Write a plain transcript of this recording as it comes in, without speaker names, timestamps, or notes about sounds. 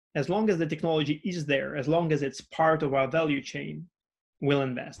as long as the technology is there, as long as it's part of our value chain, we'll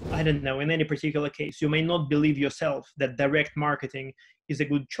invest. I don't know, in any particular case, you may not believe yourself that direct marketing is a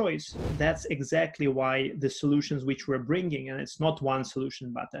good choice. That's exactly why the solutions which we're bringing, and it's not one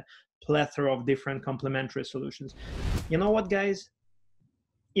solution, but a plethora of different complementary solutions. You know what, guys?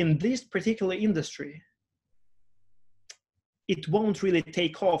 In this particular industry, it won't really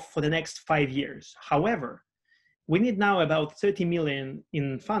take off for the next 5 years. However, we need now about 30 million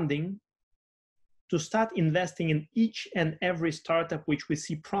in funding to start investing in each and every startup which we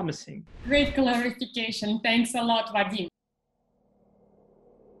see promising. Great clarification. Thanks a lot, Vadim.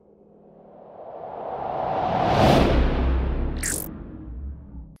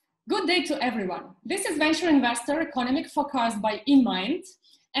 Good day to everyone. This is Venture Investor Economic Focus by InnMind.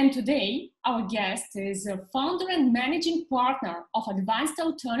 And today, our guest is a founder and managing partner of Advanced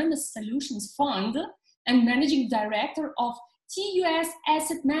Autonomous Solutions Fund and managing director of TUS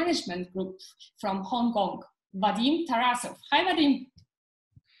Asset Management Group from Hong Kong, Vadim Tarasov. Hi, Vadim.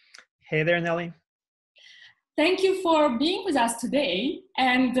 Hey there, Nelly. Thank you for being with us today.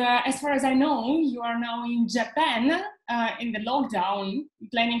 And as far as I know, you are now in Japan in the lockdown,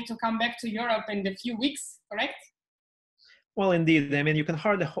 planning to come back to Europe in a few weeks, correct? Well, indeed. I mean, you can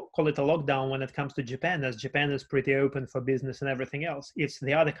hardly call it a lockdown when it comes to Japan, as Japan is pretty open for business and everything else. It's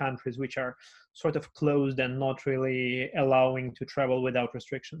the other countries which are sort of closed and not really allowing to travel without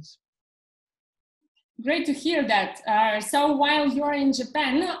restrictions. Great to hear that. So while you're in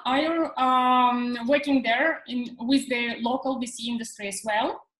Japan, are you working there with the local VC industry as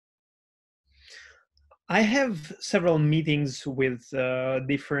well? I have several meetings with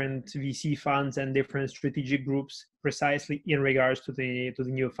different VC funds and different strategic groups precisely in regards to the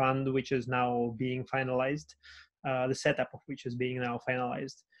new fund, which is now being finalized, the setup of which is being now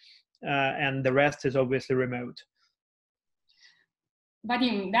finalized. And the rest is obviously remote.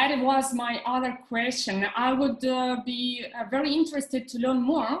 Vadim, that was my other question. I would be very interested to learn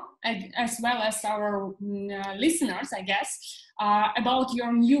more, as well as our listeners, I guess, about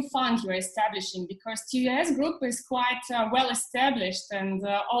your new fund you're establishing, because TUS Group is quite well established and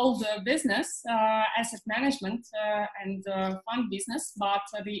all the business, asset management and fund business, but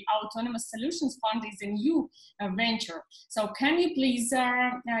the Autonomous Solutions Fund is a new venture. So can you please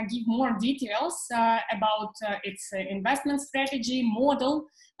give more details about its investment strategy, model,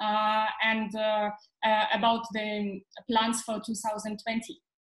 and about the plans for 2020?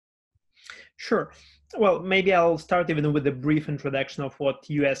 Sure. Well, maybe I'll start even with a brief introduction of what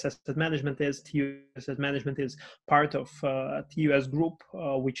TUS Asset Management is. TUS Asset Management is part of TUS Group,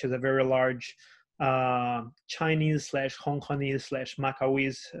 which is a very large Chinese/Hong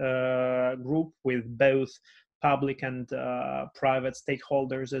Kongese/Macauese group with both public and private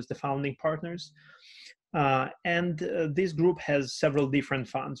stakeholders as the founding partners. And this group has several different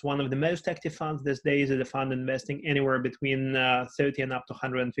funds. One of the most active funds these days is a fund investing anywhere between 30 and up to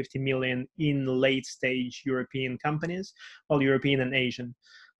 150 million in late stage European companies, well, European and Asian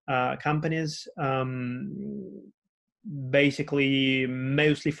companies, basically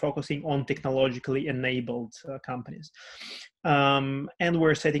mostly focusing on technologically enabled companies. And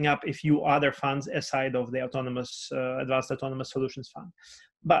we're setting up a few other funds aside of the Advanced Autonomous Solutions Fund.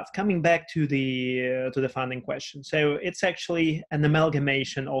 But coming back to the funding question, so it's actually an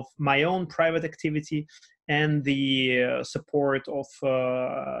amalgamation of my own private activity and the support of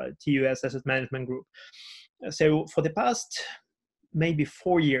TUS Asset Management Group. So for the past maybe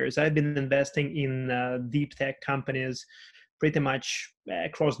 4 years, I've been investing in deep tech companies pretty much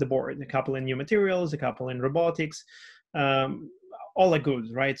across the board. A couple in new materials, a couple in robotics. All are good,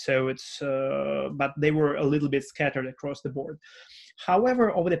 right? So it's, but they were a little bit scattered across the board.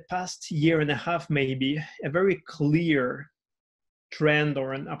 However, over the past year and a half, maybe, a very clear trend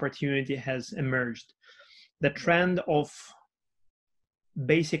or an opportunity has emerged. The trend of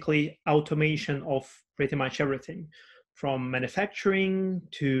basically automation of pretty much everything, from manufacturing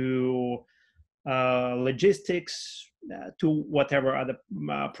to logistics to whatever other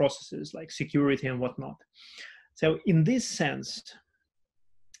processes like security and whatnot. So in this sense,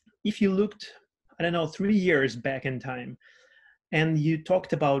 if you looked, I don't know, 3 years back in time, and you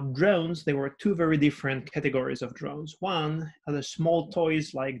talked about drones, there were two very different categories of drones. One are the small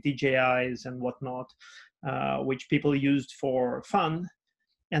toys like DJIs and whatnot, which people used for fun.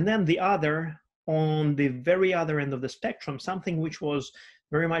 And then the other, on the very other end of the spectrum, something which was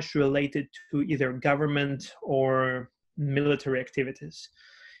very much related to either government or military activities.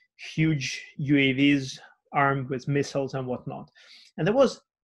 Huge UAVs armed with missiles and whatnot. And there was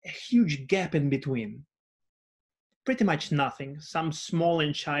a huge gap in between. pretty much nothing, some small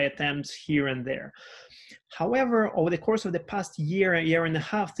and shy attempts here and there. However, over the course of the past year and a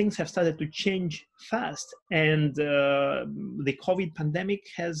half, things have started to change fast. And the COVID pandemic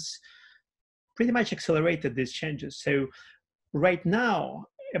has pretty much accelerated these changes. So right now,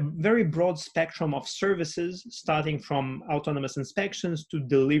 a very broad spectrum of services, starting from autonomous inspections to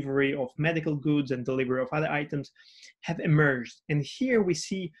delivery of medical goods and delivery of other items, have emerged. And here we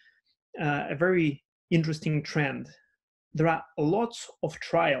see a very interesting trend. There are lots of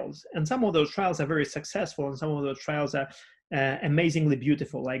trials, and some of those trials are very successful, and some of those trials are amazingly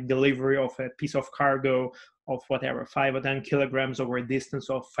beautiful, like delivery of a piece of cargo of whatever, 5 or 10 kilograms over a distance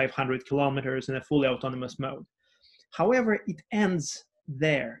of 500 kilometers in a fully autonomous mode. However, it ends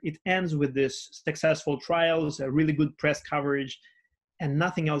there. It ends with this successful trials, a really good press coverage, and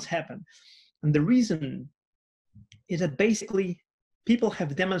nothing else happened. And the reason is that basically people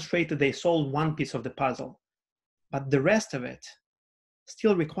have demonstrated they solved one piece of the puzzle, but the rest of it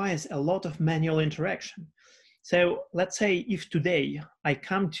still requires a lot of manual interaction. So let's say if today I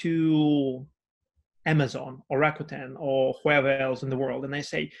come to Amazon or Rakuten or whoever else in the world, and I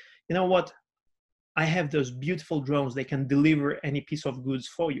say, you know what, I have those beautiful drones, they can deliver any piece of goods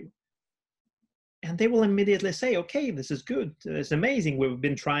for you. And they will immediately say, okay, this is good, it's amazing. We've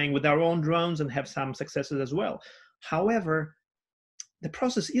been trying with our own drones and have some successes as well. However, the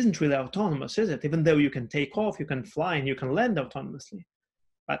process isn't really autonomous, is it? Even though you can take off, you can fly, and you can land autonomously.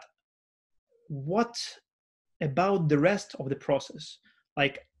 But what about the rest of the process?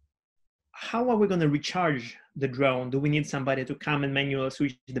 Like, how are we going to recharge the drone? Do we need somebody to come and manually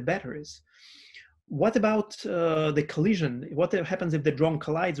switch the batteries? What about the collision? What happens if the drone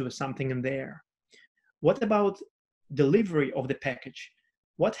collides with something in the air? What about delivery of the package?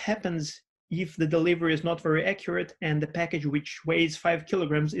 What happens if the delivery is not very accurate and the package, which weighs 5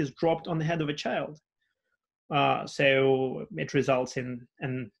 kilograms, is dropped on the head of a child? So it results in a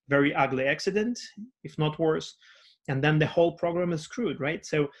very ugly accident, if not worse. And then the whole program is screwed, right?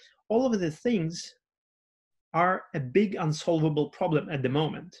 So all of the things are a big unsolvable problem at the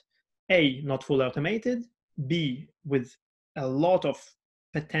moment. A, not fully automated. B, with a lot of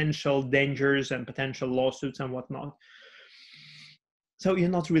potential dangers and potential lawsuits and whatnot. So you're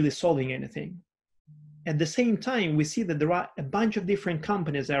not really solving anything. At the same time, we see that there are a bunch of different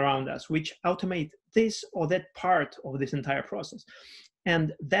companies around us which automate this or that part of this entire process.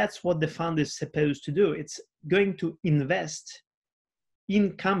 And that's what the fund is supposed to do. It's going to invest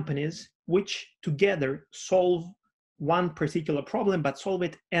in companies which together solve one particular problem, but solve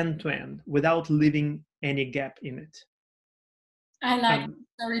it end to end without leaving any gap in it. I like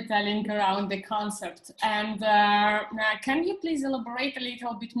storytelling around the concept. And can you please elaborate a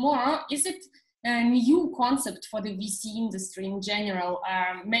little bit more? Is it a new concept for the VC industry in general,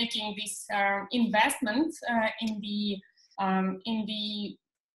 making this investment in the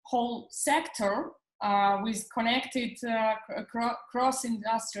whole sector with connected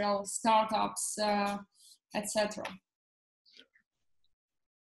cross-industrial startups, etc.?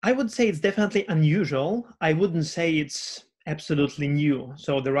 I would say it's definitely unusual. I wouldn't say it's absolutely new.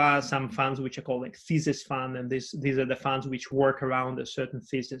 So there are some funds which are called like thesis fund, and these are the funds which work around a certain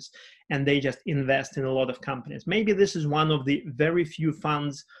thesis, and they just invest in a lot of companies. Maybe this is one of the very few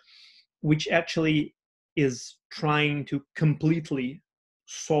funds which actually is trying to completely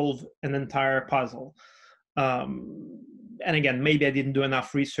solve an entire puzzle. And again, maybe I didn't do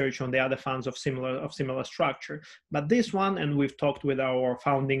enough research on the other funds of similar structure, but this one, and we've talked with our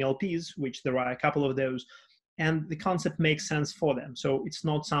founding LPs, which there are a couple of those, and the concept makes sense for them. So it's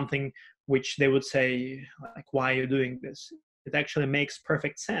not something which they would say, like, why are you doing this? It actually makes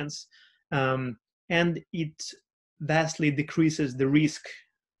perfect sense. And it vastly decreases the risk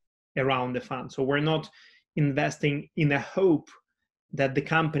around the fund. So we're not investing in a hope that the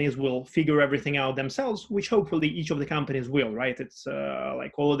companies will figure everything out themselves, which hopefully each of the companies will, right? It's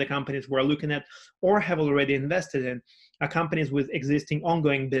like all of the companies we're looking at or have already invested in are companies with existing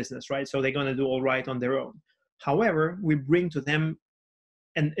ongoing business, right? So they're going to do all right on their own. However, we bring to them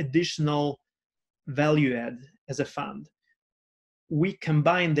an additional value add as a fund. We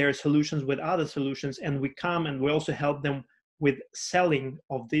combine their solutions with other solutions, and we come and we also help them with selling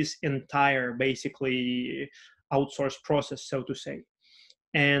of this entire basically outsourced process, so to say.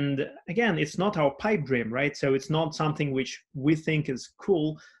 And again, it's not our pipe dream, right? So it's not something which we think is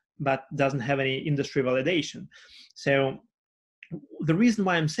cool, but doesn't have any industry validation. So the reason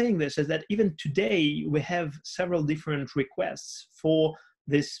why I'm saying this is that even today, we have several different requests for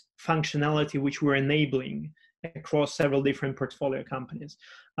this functionality which we're enabling across several different portfolio companies.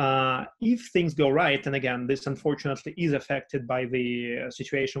 If things go right, and again, this unfortunately is affected by the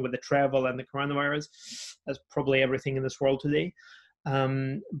situation with the travel and the coronavirus, as probably everything in this world today.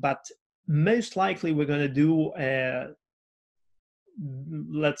 But most likely we're going to do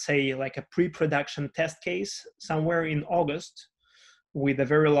let's say like a pre-production test case somewhere in August with a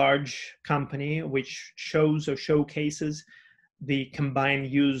very large company which shows or showcases the combined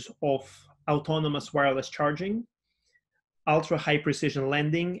use of autonomous wireless charging, ultra high precision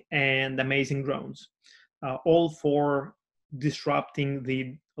lending, and amazing drones, all for disrupting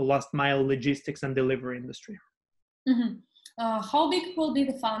the last mile logistics and delivery industry. Mm-hmm. How big will be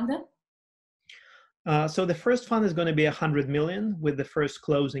the fund? So the first fund is going to be 100 million with the first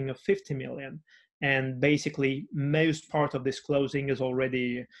closing of 50 million. And basically most part of this closing is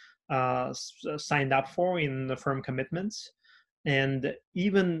already signed up for in the firm commitments. And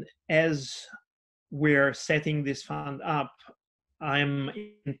even as we're setting this fund up, I'm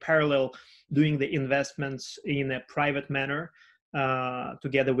in parallel doing the investments in a private manner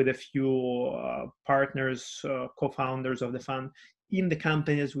together with a few partners, co-founders of the fund in the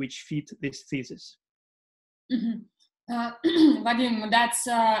companies which fit this thesis. Mm-hmm. Vadim, that's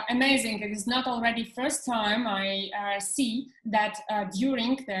amazing. It is not already first time I see that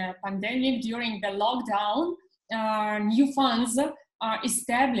during the pandemic, during the lockdown, new funds are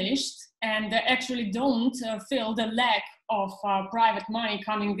established and actually don't feel the lack of private money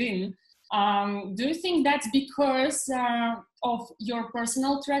coming in. Do you think that's because of your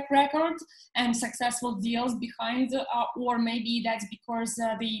personal track record and successful deals behind, or maybe that's because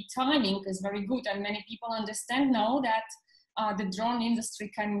the timing is very good and many people understand now that the drone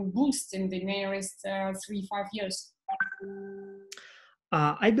industry can boost in the nearest 3-5 years?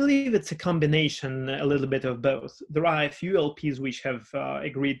 I believe it's a combination, a little bit of both. There are a few LPs which have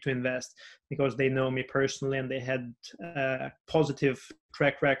agreed to invest because they know me personally and they had a positive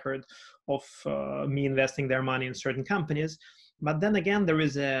track record of me investing their money in certain companies. But then again, there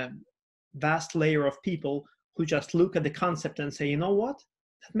is a vast layer of people who just look at the concept and say, you know what,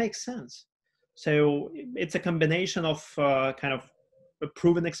 that makes sense. So it's a combination of kind of a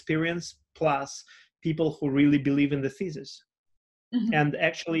proven experience plus people who really believe in the thesis. Mm-hmm. And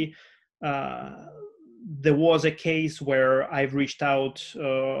actually, there was a case where I've reached out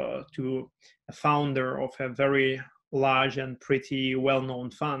to a founder of a very large and pretty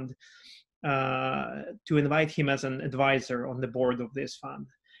well-known fund to invite him as an advisor on the board of this fund.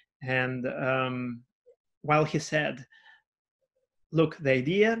 And while he said, look, the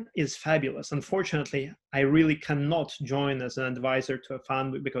idea is fabulous. Unfortunately, I really cannot join as an advisor to a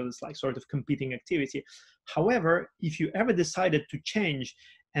fund because it's like sort of competing activity. However, if you ever decided to change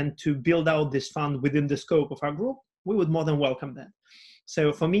and to build out this fund within the scope of our group, we would more than welcome that.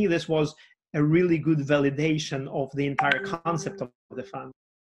 So for me, this was a really good validation of the entire concept of the fund.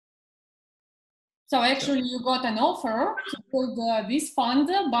 So actually you got an offer to build this fund,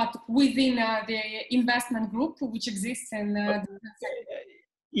 but within the investment group which exists in...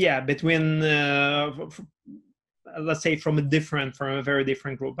 Yeah, between, let's say from a very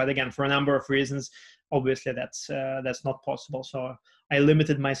different group. But again, for a number of reasons, obviously that's not possible. So I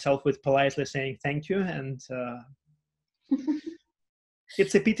limited myself with politely saying thank you. And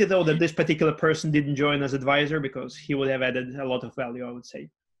it's a pity though that this particular person didn't join as advisor because he would have added a lot of value, I would say.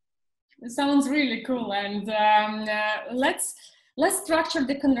 It sounds really cool, and let's structure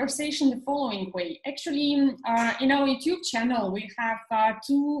the conversation the following way. Actually, in our YouTube channel, we have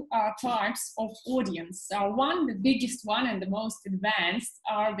two types of audience. One, the biggest one and the most advanced,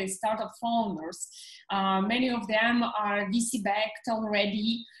 are the startup founders. Many of them are VC backed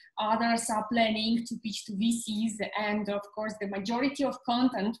already. Others are planning to pitch to VCs, and of course, the majority of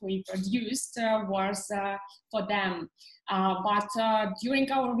content we produced was for them. But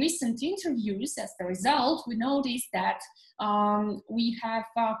during our recent interviews, as a result, we noticed that we have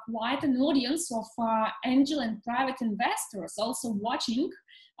quite an audience of angel and private investors also watching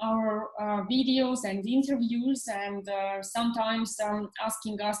our videos and interviews, and sometimes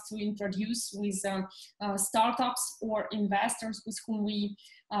asking us to introduce with startups or investors with whom we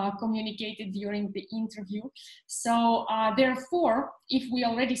communicated during the interview. So therefore, if we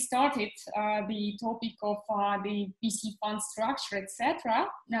already started the topic of the VC fund structure, etc.,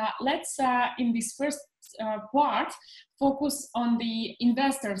 let's in this first part focus on the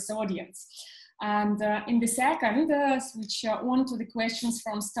investors audience. And in the second, switch on to the questions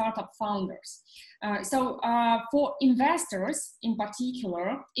from startup founders. So for investors in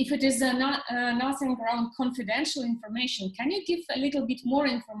particular, if it is nothing around confidential information, can you give a little bit more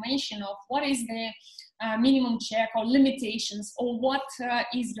information of what is the minimum check or limitations, or what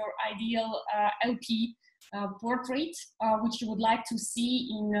is your ideal LP portrait which you would like to see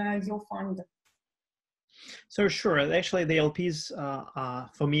in your fund? So sure, actually the LPs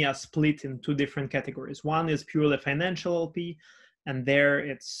for me are split in two different categories. One is purely financial LP, and there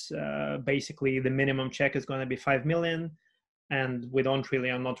it's basically the minimum check is going to be 5 million, and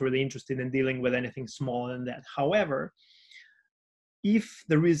I'm not really interested in dealing with anything smaller than that. However, if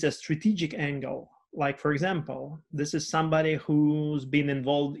there is a strategic angle, like for example, this is somebody who's been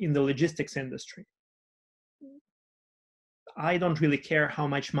involved in the logistics industry, I don't really care how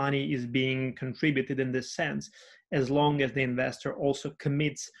much money is being contributed in this sense, as long as the investor also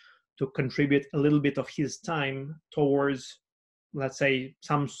commits to contribute a little bit of his time towards, let's say,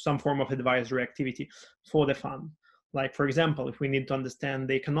 some form of advisory activity for the fund. Like, for example, if we need to understand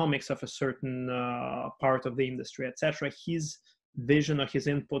the economics of a certain part of the industry, etc., his vision or his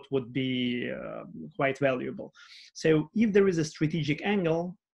input would be quite valuable. So if there is a strategic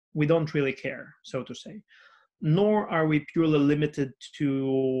angle, we don't really care, so to say. Nor are we purely limited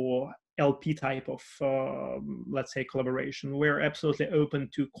to LP type of, let's say, collaboration. We're absolutely open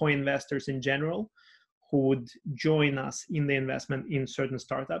to co-investors in general who would join us in the investment in certain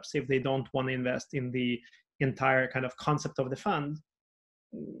startups. If they don't want to invest in the entire kind of concept of the fund,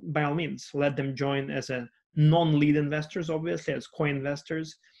 by all means, let them join as a non-lead investors, obviously, as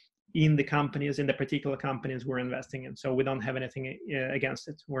co-investors in the companies, in the particular companies we're investing in. So we don't have anything against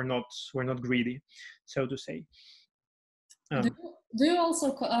it. We're not greedy, so to say. Do you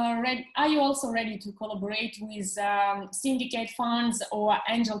also are you also ready to collaborate with syndicate funds or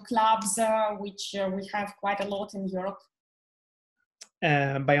angel clubs, which we have quite a lot in Europe?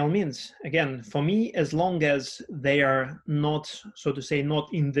 By all means, again, for me, as long as they are not, so to say, not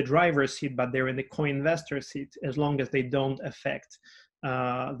in the driver's seat, but they're in the co-investor seat, as long as they don't affect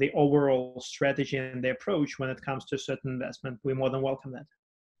the overall strategy and the approach when it comes to certain investment, we more than welcome that.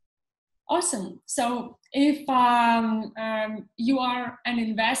 Awesome. So if you are an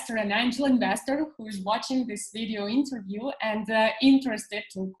investor, an angel investor who is watching this video interview and interested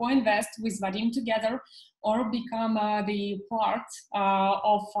to co-invest with Vadim together or become the part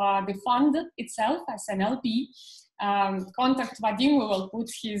of the fund itself as an LP, contact Vadim. We will put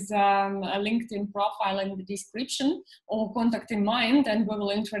his LinkedIn profile in the description, or contact InnMind and we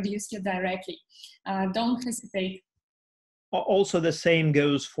will introduce you directly. Don't hesitate. Also, the same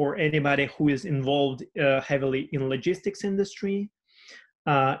goes for anybody who is involved heavily in logistics industry,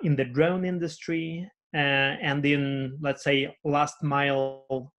 in the drone industry, and in, let's say, last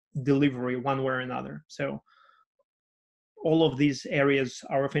mile delivery one way or another. So all of these areas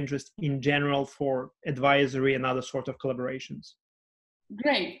are of interest in general for advisory and other sort of collaborations.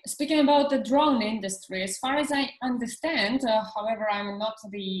 Great. Speaking about the drone industry, as far as I understand, however, I'm not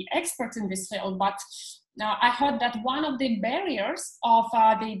the expert in this field, but I heard that one of the barriers of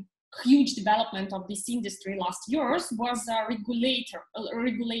the huge development of this industry last years was a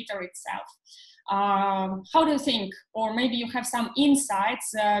regulator itself. How do you think, or maybe you have some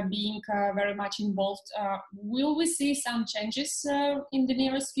insights being very much involved, will we see some changes in the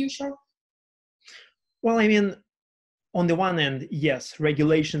nearest future? Well, I mean, on the one end, yes,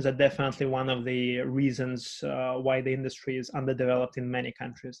 regulations are definitely one of the reasons why the industry is underdeveloped in many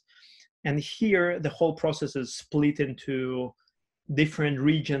countries. And here, the whole process is split into different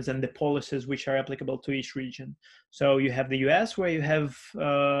regions and the policies which are applicable to each region. So you have the US, where you have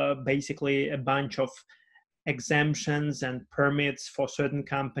basically a bunch of exemptions and permits for certain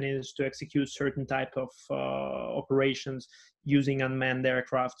companies to execute certain type of operations using unmanned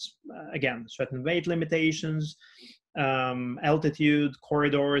aircrafts. Again, certain weight limitations, altitude,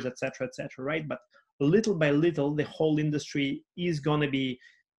 corridors, etc., right? But little by little, the whole industry is going to be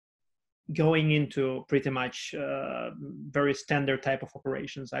going into pretty much very standard type of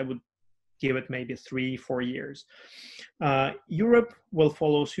operations. I would give it maybe 3-4 years. Europe will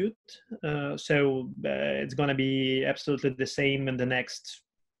follow suit. So it's going to be absolutely the same in the next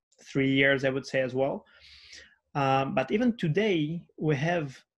 3 years, I would say, as well. But even today, we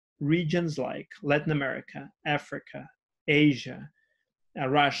have regions like Latin America, Africa, Asia,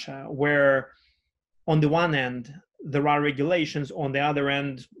 Russia, where on the one end, there are regulations. On the other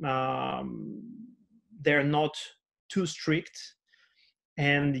end, they're not too strict,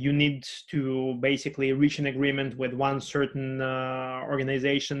 and you need to basically reach an agreement with one certain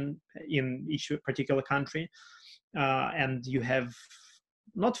organization in each particular country, and you have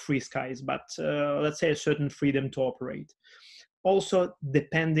not free skies, but let's say a certain freedom to operate. Also,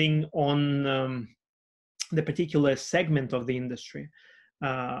 depending on the particular segment of the industry,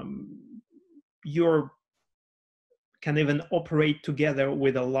 you can even operate together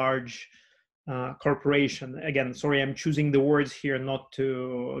with a large corporation. Again, sorry, I'm choosing the words here not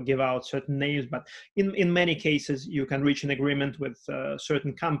to give out certain names, but in many cases, you can reach an agreement with a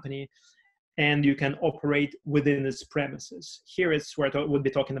certain company and you can operate within its premises. Here it's where I would be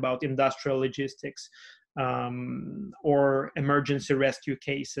talking about industrial logistics or emergency rescue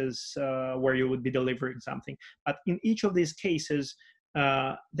cases where you would be delivering something. But in each of these cases,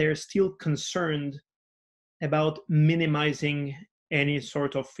 they're still concerned about minimizing any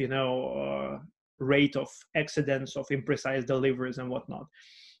sort of, rate of accidents, of imprecise deliveries and whatnot.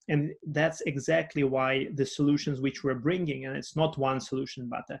 And that's exactly why the solutions which we're bringing, and it's not one solution,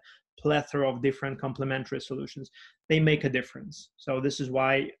 but a plethora of different complementary solutions, they make a difference. So this is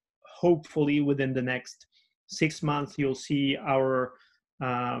why hopefully within the next 6 months, you'll see our,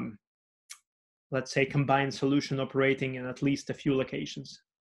 let's say, combined solution operating in at least a few locations.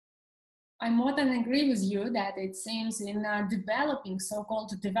 I more than agree with you that it seems in developing,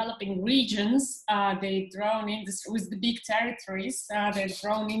 so-called developing regions, the drone industry with the big territories, the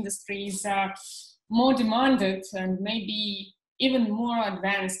drone industry is more demanded and maybe even more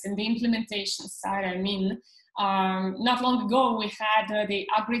advanced in the implementation side. I mean, not long ago we had the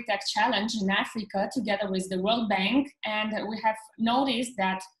Agri-Tech Challenge in Africa together with the World Bank, and we have noticed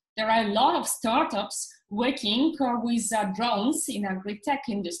that there are a lot of startups working with drones in agri-tech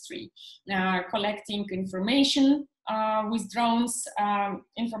industry, collecting information with drones,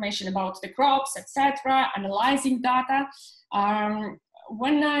 information about the crops, etc., analyzing data.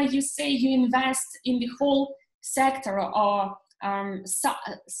 When you say you invest in the whole sector or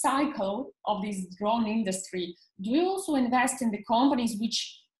cycle of this drone industry, do you also invest in the companies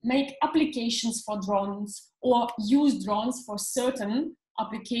which make applications for drones or use drones for certain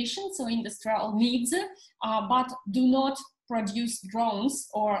applications or industrial needs, but do not produce drones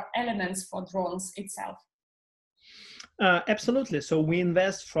or elements for drones itself? Absolutely. So we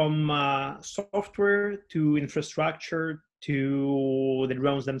invest from software to infrastructure to the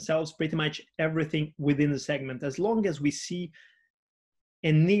drones themselves, pretty much everything within the segment. As long as we see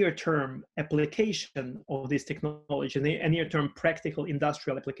a near-term application of this technology, a near-term practical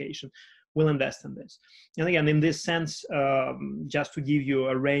industrial application, we'll invest in this. And again, in this sense, just to give you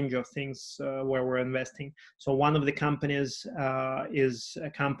a range of things where we're investing. So one of the companies is a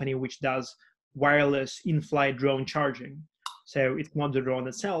company which does wireless in-flight drone charging. So it's not the drone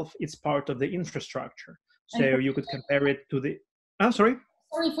itself, it's part of the infrastructure. So you could compare it to the, sorry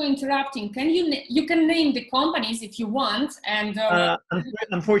for interrupting. Can you can name the companies if you want? And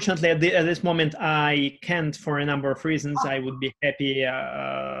unfortunately, at this moment, I can't for a number of reasons. I would be happy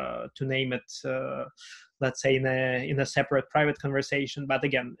to name it, let's say, in a separate private conversation. But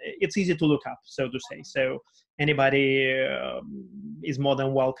again, it's easy to look up, so to say. So anybody is more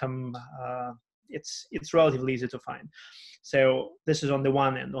than welcome. It's relatively easy to find. So this is on the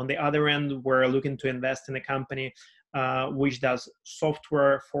one end. On the other end, we're looking to invest in a company which does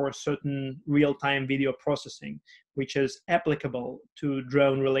software for certain real-time video processing, which is applicable to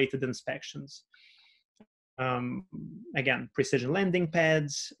drone-related inspections. Again, precision landing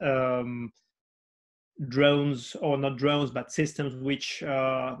pads, drones, or not drones, but systems which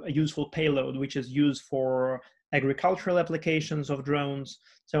a useful payload, which is used for agricultural applications of drones.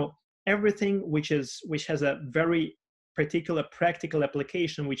 So everything which has a very particular practical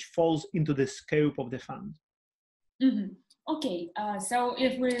application which falls into the scope of the fund. Mm-hmm. Okay, so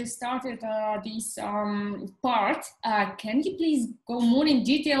if we started this part, can you please go more in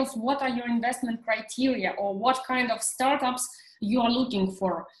details? What are your investment criteria, or what kind of startups you are looking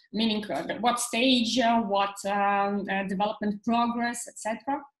for? Meaning, what stage, what development progress,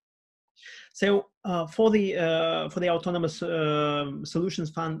 etc. So for the autonomous solutions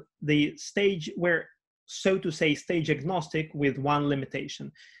fund, the stage, we're, so to say, stage agnostic with one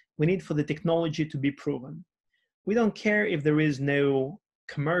limitation. We need for the technology to be proven. We don't care if there is no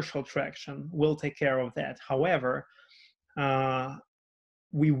commercial traction, we'll take care of that. However,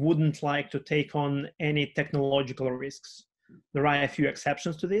 we wouldn't like to take on any technological risks. There are a few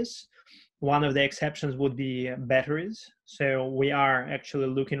exceptions to this. One of the exceptions would be batteries. So we are actually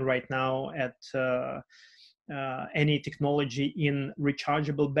looking right now at any technology in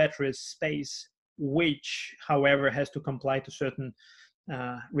rechargeable batteries space, which, however, has to comply to certain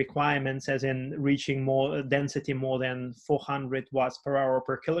requirements, as in reaching more density, more than 400 watts per hour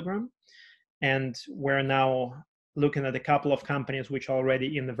per kilogram. And we're now looking at a couple of companies which are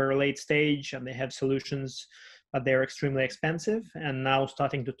already in the very late stage, and they have solutions, but they're extremely expensive. And now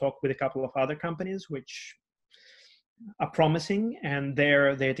starting to talk with a couple of other companies which are promising, and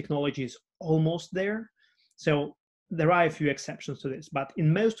their technology is almost there. So there are a few exceptions to this, but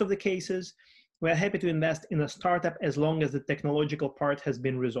in most of the cases, we're happy to invest in a startup as long as the technological part has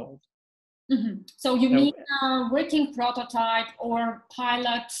been resolved. So you mean working prototype or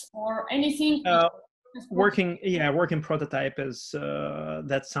pilot or anything? Working prototype is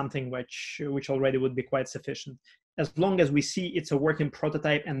that's something which already would be quite sufficient, as long as we see it's a working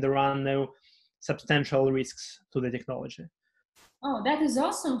prototype and there are no substantial risks to the technology. Oh, that is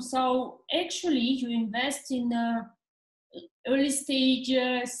awesome. So actually you invest in early stage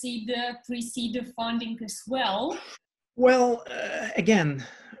seed, pre-seed funding as well? Well, again,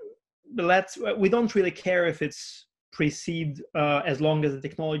 we don't really care if it's pre-seed as long as the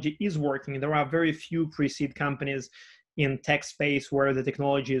technology is working. There are very few pre-seed companies in tech space where the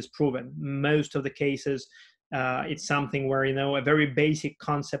technology is proven. Most of the cases, it's something where, a very basic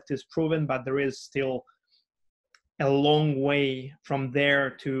concept is proven, but there is still a long way from there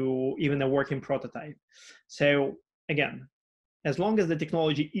to even a working prototype. So again, as long as the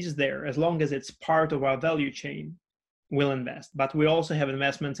technology is there, as long as it's part of our value chain, we'll invest. But we also have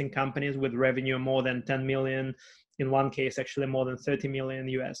investments in companies with revenue more than 10 million, in one case actually more than 30 million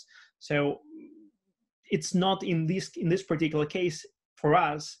US. So it's not in this particular case for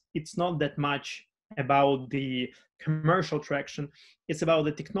us, it's not that much about the commercial traction, it's about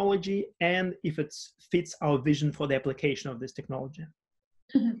the technology and if it fits our vision for the application of this technology.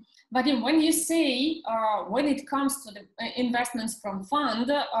 Vadim, when you say when it comes to the investments from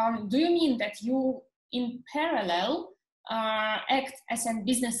fund, do you mean that you in parallel act as a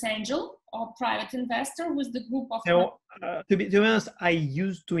business angel or private investor with the group of? So, to be honest, I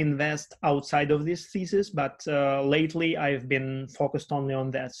used to invest outside of this thesis, but lately I've been focused only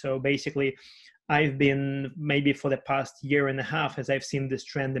on that. So basically, I've been, maybe for the past year and a half, as I've seen this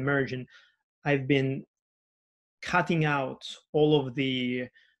trend emerging, I've been cutting out all of the,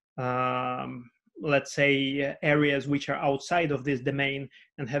 let's say, areas which are outside of this domain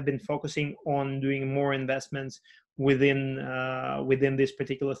and have been focusing on doing more investments within this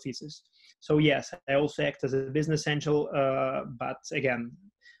particular thesis. So yes, I also act as a business angel, but again,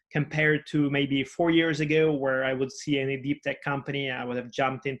 compared to maybe 4 years ago, where I would see any deep tech company, I would have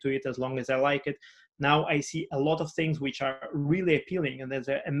jumped into it as long as I like it. Now I see a lot of things which are really appealing, and there's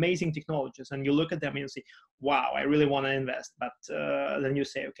amazing technologies, and you look at them and you say, wow, I really want to invest. But then you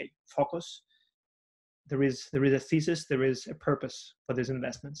say, okay, focus. There is a thesis, there is a purpose for these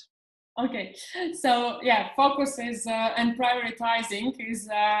investments. Okay, so yeah, focus is and prioritizing is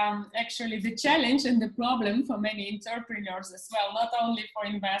actually the challenge and the problem for many entrepreneurs as well, not only for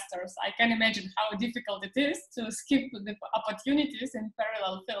investors. I can imagine how difficult it is to skip the opportunities in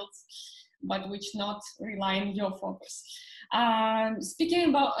parallel fields, but which not rely on your focus. Speaking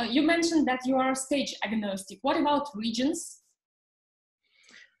about, you mentioned that you are stage agnostic. What about regions?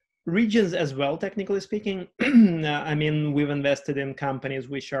 Regions as well, technically speaking. I mean, we've invested in companies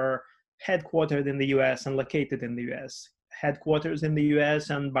which are headquartered in the US and located in the US, headquarters in the US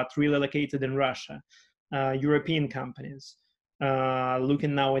but really located in Russia, European companies,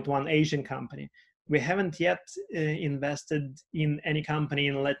 looking now at one Asian company. We haven't yet invested in any company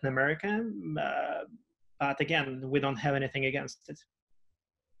in Latin America, but again, we don't have anything against it.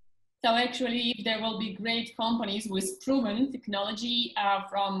 So actually, if there will be great companies with proven technology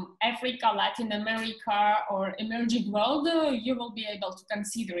from Africa, Latin America, or emerging world, you will be able to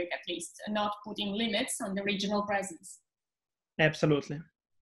consider it at least, not putting limits on the regional presence. Absolutely.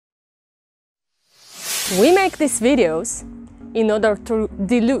 We make these videos in order to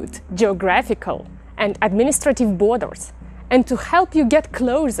dilute geographical and administrative borders and to help you get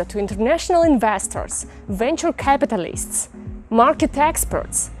closer to international investors, venture capitalists, market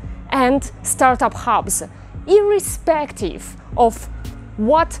experts, and startup hubs, irrespective of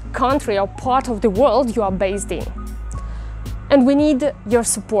what country or part of the world you are based in. And we need your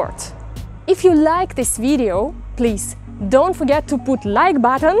support. If you like this video, please don't forget to put like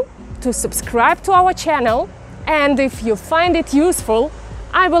button, to subscribe to our channel, and if you find it useful,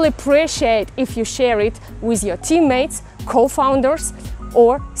 I will appreciate if you share it with your teammates, co-founders,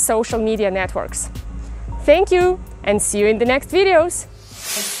 or social media networks. Thank you, and see you in the next videos.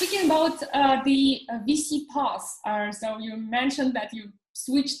 Speaking about the VC path, so you mentioned that you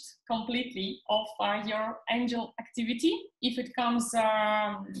switched completely off your angel activity if it comes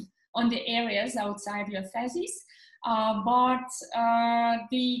on the areas outside your thesis. But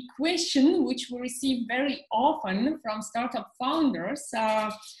the question which we receive very often from startup founders,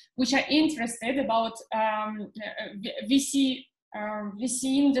 which are interested about VC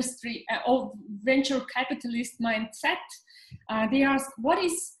industry or venture capitalist mindset, they ask,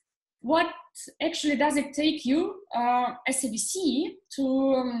 what actually does it take you as a VC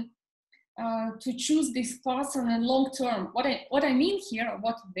to to choose this path on a long term? What I mean here, or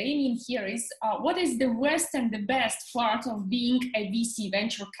what they mean here is, what is the worst and the best part of being a VC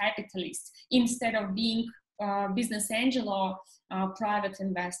venture capitalist instead of being a business angel or private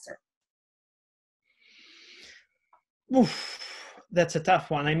investor? Oof, that's a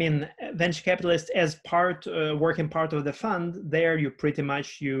tough one. I mean, venture capitalists as working part of the fund, there you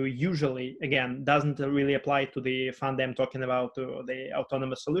usually, again, doesn't really apply to the fund I'm talking about, the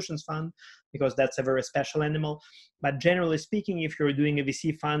Autonomous Solutions Fund, because that's a very special animal. But generally speaking, if you're doing a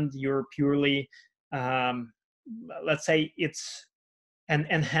VC fund, you're purely, let's say it's an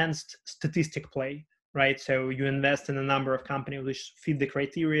enhanced statistic play, right? So you invest in a number of companies which fit the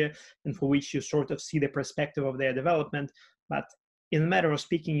criteria and for which you sort of see the perspective of their development. But in a matter of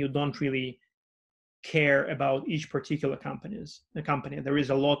speaking, you don't really care about each particular company. There is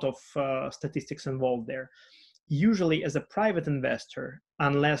a lot of statistics involved there. Usually as a private investor,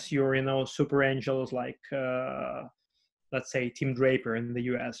 unless you're, super angels like, let's say, Tim Draper in the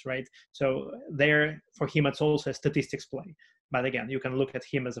US, right? So there, for him, it's also a statistics play. But again, you can look at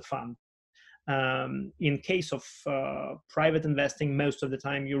him as a fund. In case of private investing, most of the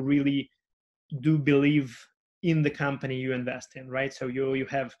time you really do believe in the company you invest in, right? So you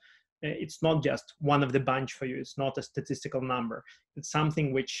have, it's not just one of the bunch for you. It's not a statistical number. It's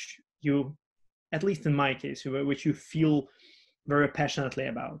something which you, at least in my case, which you feel very passionately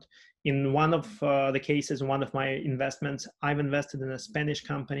about. In one of the cases, one of my investments, I've invested in a Spanish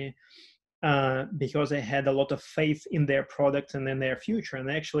company because I had a lot of faith in their product and in their future, and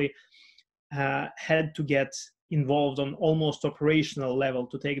actually had to get involved on almost operational level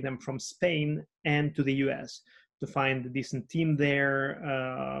to take them from Spain and to the US to find a decent team there,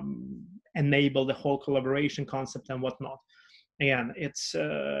 enable the whole collaboration concept and whatnot. Again, it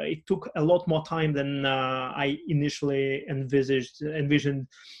took a lot more time than I initially envisioned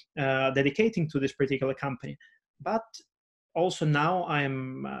dedicating to this particular company. But also now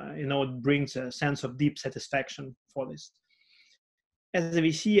it brings a sense of deep satisfaction for this. As a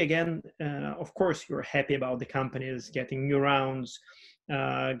VC, again, of course, you're happy about the companies getting new rounds,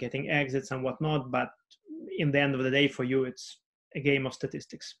 getting exits and whatnot, but in the end of the day, for you, it's a game of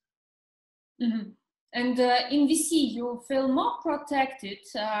statistics. Mm-hmm. And in VC, you feel more protected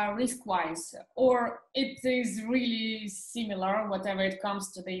risk-wise, or it is really similar, whatever it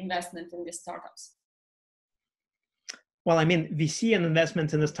comes to the investment in the startups? Well, I mean, VC and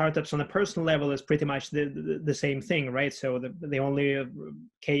investment in the startups on a personal level is pretty much the same thing, right? So the only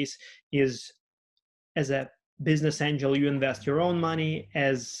case is, as a business angel, you invest your own money.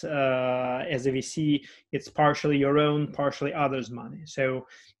 As a VC, it's partially your own, partially others' money. So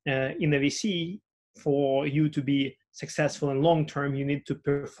in a VC, for you to be successful in long term, you need to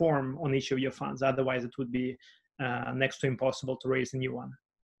perform on each of your funds. Otherwise, it would be next to impossible to raise a new one.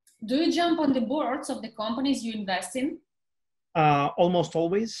 Do you jump on the boards of the companies you invest in? Almost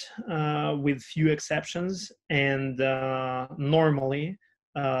always, with few exceptions, and normally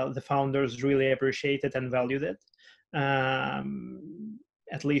the founders really appreciate it and valued it,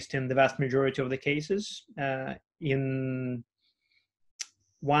 at least in the vast majority of the cases.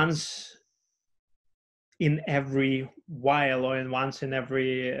 Once in every while, or once in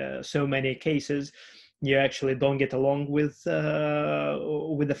every so many cases, you actually don't get along with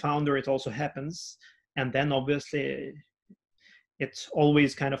the founder. It also happens, and then obviously it's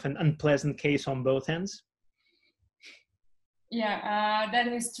always kind of an unpleasant case on both ends. Yeah, that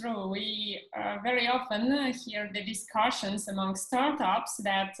is true. We very often hear the discussions among startups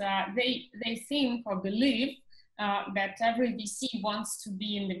that they think or believe that every VC wants to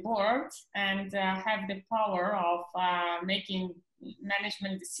be in the board and have the power of making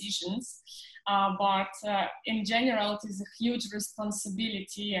management decisions. But in general, it is a huge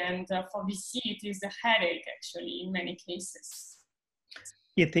responsibility, and for VC, it is a headache, actually, in many cases.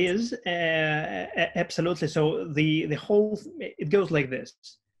 It is, absolutely. So it goes like this.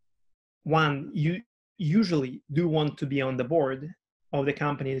 One, you usually do want to be on the board of the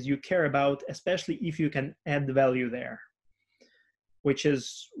companies you care about, especially if you can add value there. Which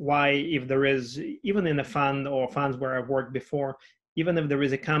is why, if there is, even in a fund or funds where I've worked before, even if there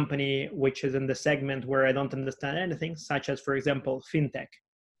is a company which is in the segment where I don't understand anything, such as, for example, fintech,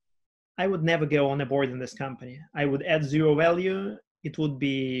 I would never go on a board in this company. I would add zero value. It would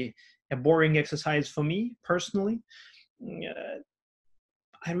be a boring exercise for me personally.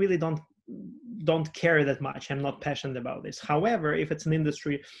 I really don't care that much. I'm not passionate about this. However, if it's an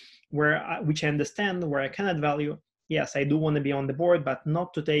industry which I understand, where I can add value, yes, I do want to be on the board, but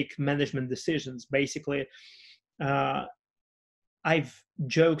not to take management decisions. Basically, I've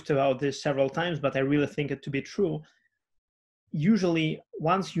joked about this several times, but I really think it to be true. usually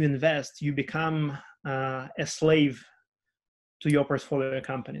once you invest, you become a slave to your portfolio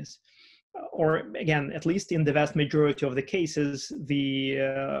companies. Or again, at least in the vast majority of the cases,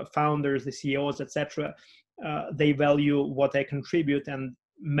 the founders, the CEOs, etc., they value what I contribute, and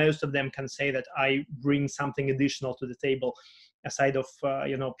most of them can say that I bring something additional to the table aside of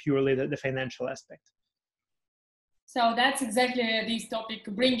purely the financial aspect. So that's exactly this topic,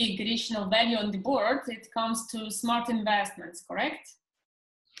 bringing additional value on the board. It comes to smart investments, correct?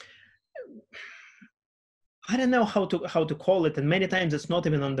 I don't know how to call it, and many times it's not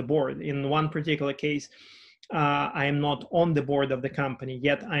even on the board. In one particular case, I am not on the board of the company,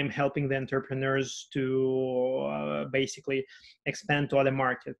 yet I'm helping the entrepreneurs to basically expand to other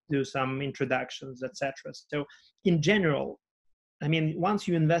markets, do some introductions, etc. So in general, I mean, once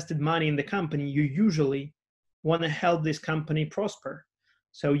you invested money in the company, you usually want to help this company prosper.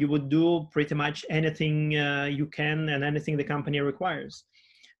 So you would do pretty much anything you can and anything the company requires,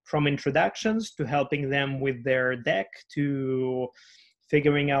 from introductions to helping them with their deck, to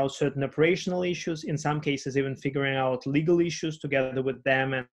figuring out certain operational issues, in some cases even figuring out legal issues together with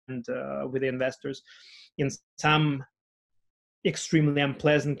them and with the investors. In some extremely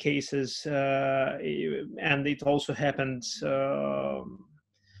unpleasant cases, and it also happened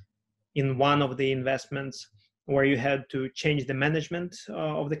in one of the investments where you had to change the management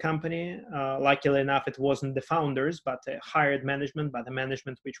of the company. Luckily enough, it wasn't the founders, but a hired management, but a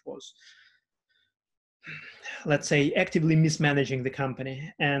management which was, let's say, actively mismanaging the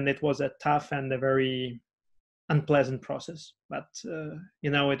company. And it was a tough and a very unpleasant process. But,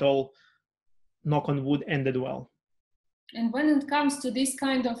 it all, knock on wood, ended well. And when it comes to this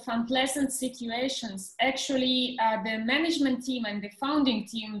kind of unpleasant situations, actually the management team and the founding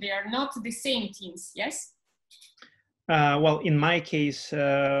team, they are not the same teams, yes? Well, in my case,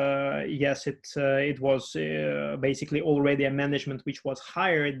 yes, it was basically already a management which was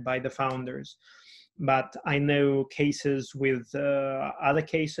hired by the founders. But I know cases with other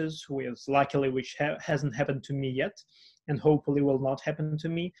cases, luckily, which hasn't happened to me yet, and hopefully will not happen to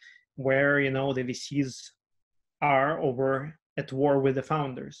me, where, the VCs are at war with the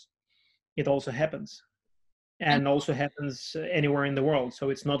founders. It also happens. And also happens anywhere in the world. So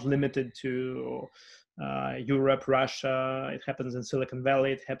it's not limited to Europe, Russia. It happens in Silicon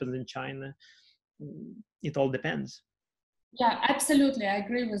Valley. It happens in China. It all depends. Yeah, absolutely. I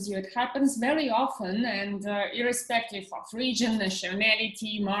agree with you. It happens very often, and irrespective of region,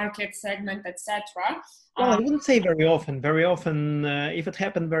 nationality, market segment, etc. Well, I wouldn't say very often. Very often, if it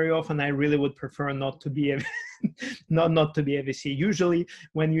happened very often, I really would prefer not to be not to be a VC. Usually,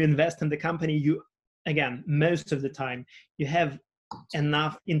 when you invest in the company, again, most of the time, you have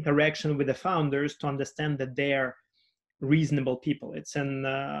enough interaction with the founders to understand that they are reasonable people. It's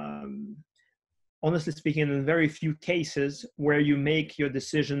honestly speaking, in very few cases where you make your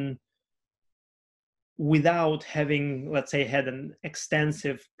decision without having, let's say, had an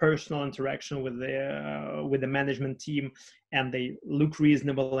extensive personal interaction with the management team, and they look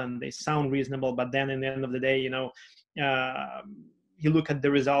reasonable and they sound reasonable, but then in the end of the day, you look at the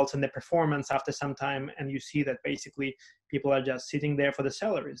results and the performance after some time, and you see that basically people are just sitting there for the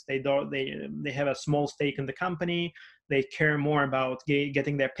salaries. They have a small stake in the company. They care more about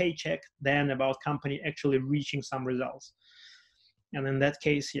getting their paycheck than about company actually reaching some results. And in that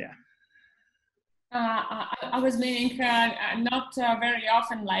case, yeah. I was meaning not very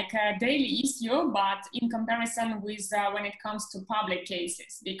often like a daily issue, but in comparison with when it comes to public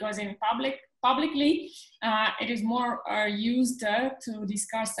cases, because in publicly it is more used to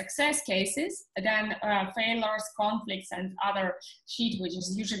discuss success cases than failures, conflicts, and other shit which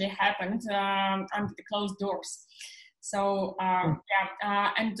is usually happened under the closed doors. So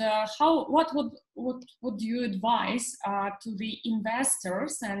what would you advise to the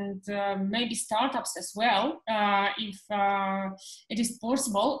investors and maybe startups as well, if it is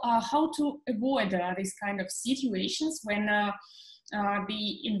possible, how to avoid these kind of situations when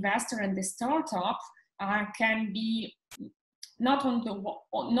the investor and the startup can be not on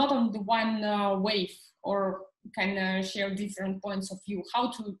the one wave, or can share different points of view?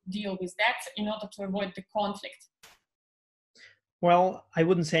 How to deal with that in order to avoid the conflict? Well, I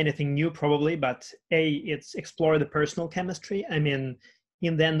wouldn't say anything new probably, but it's explore the personal chemistry. I mean,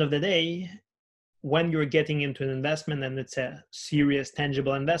 in the end of the day, when you're getting into an investment and it's a serious,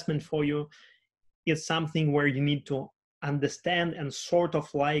 tangible investment for you, it's something where you need to understand and sort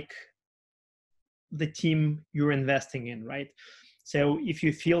of like the team you're investing in, right? So if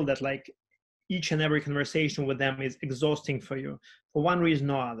you feel that like each and every conversation with them is exhausting for you for one reason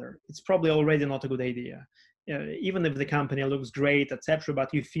or other, it's probably already not a good idea. Even if the company looks great, etc.,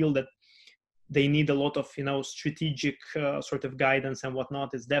 but you feel that they need a lot of, strategic sort of guidance and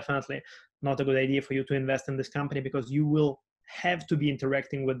whatnot, it's definitely not a good idea for you to invest in this company, because you will have to be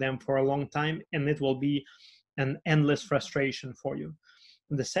interacting with them for a long time, and it will be an endless frustration for you.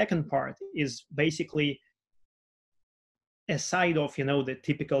 The second part is basically, aside of, the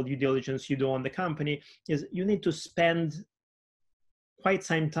typical due diligence you do on the company, is you need to spend quite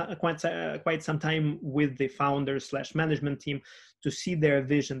some time with the founders / management team to see their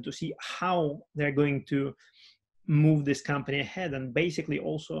vision, to see how they're going to move this company ahead, and basically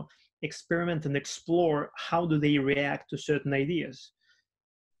also experiment and explore how do they react to certain ideas.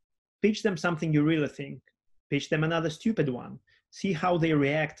 Pitch them something you really think, pitch them another stupid one, see how they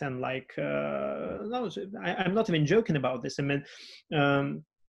react. And no, I'm not even joking about this. I mean,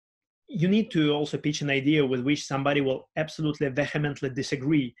 you need to also pitch an idea with which somebody will absolutely vehemently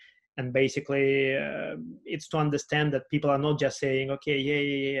disagree. And basically, it's to understand that people are not just saying, okay,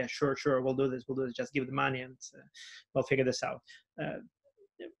 yeah, sure, we'll do this, just give the money and we'll figure this out.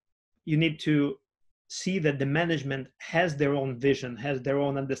 You need to see that the management has their own vision, has their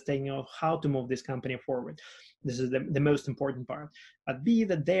own understanding of how to move this company forward. This is the most important part. But B,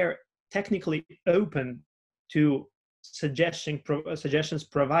 that they're technically open to suggestions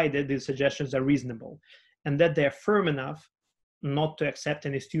provided these suggestions are reasonable, and that they're firm enough not to accept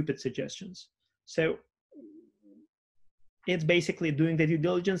any stupid suggestions. So it's basically doing the due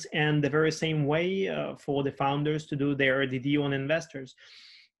diligence, and the very same way for the founders to do their DD on investors,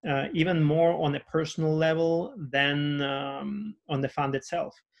 even more on a personal level than on the fund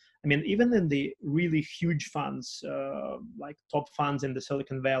itself. I mean, even in the really huge funds, like top funds in the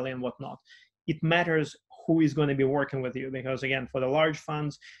Silicon Valley and whatnot, it matters who is going to be working with you. Because again, for the large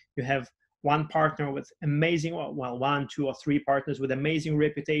funds, you have one partner with amazing, well, 1, 2, or 3 partners with amazing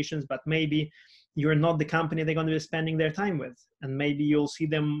reputations, but maybe you're not the company they're going to be spending their time with. And maybe you'll see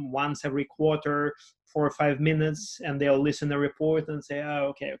them once every quarter, 4 or 5 minutes, and they'll listen to a report and say, oh,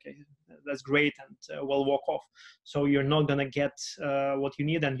 okay, that's great, and we'll walk off. So you're not going to get what you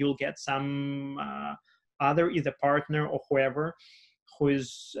need, and you'll get some other either partner or whoever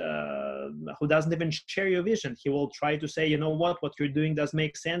who doesn't even share your vision. He will try to say, you know what you're doing does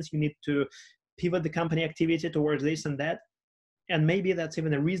make sense. You need to pivot the company activity towards this and that. And maybe that's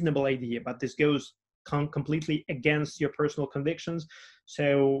even a reasonable idea, but this goes completely against your personal convictions.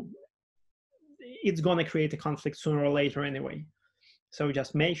 So it's going to create a conflict sooner or later anyway. So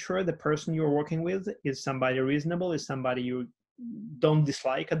just make sure the person you're working with is somebody reasonable, is somebody you don't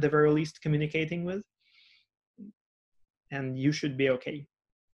dislike at the very least communicating with, and you should be okay.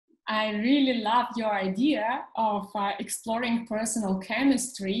 I really love your idea of exploring personal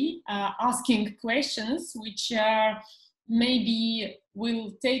chemistry, asking questions which maybe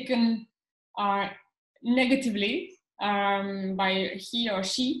will taken negatively by he or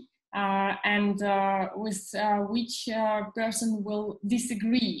she, and with which person will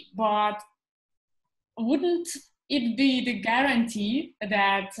disagree. But wouldn't it be the guarantee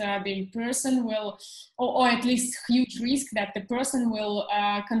that the person will, or at least huge risk that the person will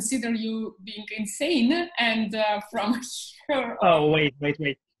consider you being insane, and from here on... Oh, wait.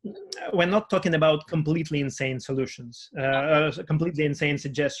 We're not talking about completely insane solutions, completely insane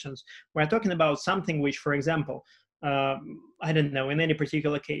suggestions. We're talking about something which, for example, I don't know, in any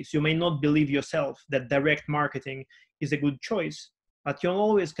particular case, you may not believe yourself that direct marketing is a good choice, but you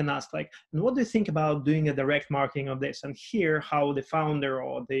always can ask, like, and what do you think about doing a direct marketing of this? And hear how the founder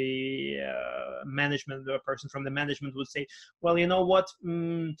or the management, or person from the management would say, well, you know what,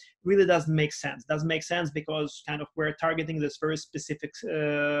 really doesn't make sense. Doesn't make sense because kind of we're targeting this very specific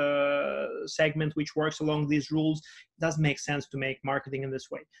segment which works along these rules. It doesn't make sense to make marketing in this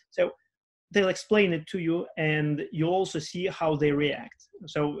way. So they'll explain it to you, and you also see how they react.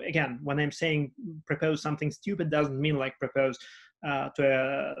 So again, when I'm saying propose something stupid, doesn't mean like propose to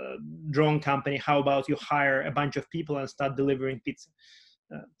a drone company, how about you hire a bunch of people and start delivering pizza?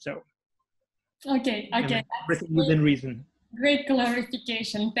 Okay. Everything within reason. Great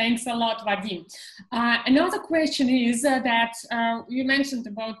clarification. Thanks a lot, Vadim. Another question is that you mentioned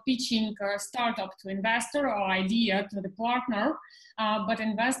about pitching a startup to investor or idea to the partner, but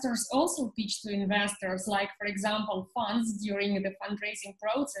investors also pitch to investors, like, for example, funds during the fundraising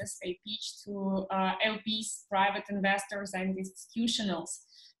process, they pitch to LPs, private investors, and institutionals.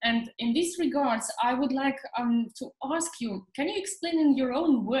 And in this regards, I would like to ask you, can you explain in your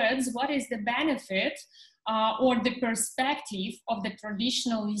own words what is the benefit or the perspective of the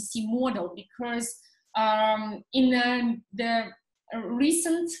traditional VC model? Because in the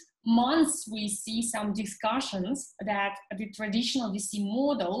recent months we see some discussions that the traditional VC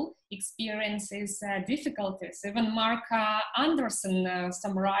model experiences difficulties. Even Mark Anderson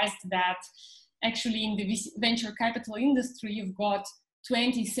summarized that actually in the venture capital industry, you've got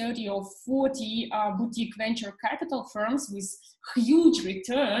 20, 30 or 40 boutique venture capital firms with huge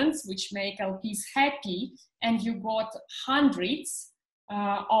returns, which make LPs happy. And you got hundreds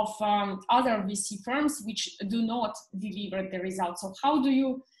of other VC firms which do not deliver the results. So how do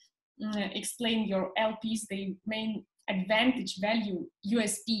you explain your LPs, the main advantage, value,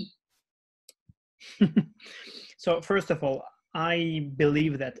 USP? So first of all, I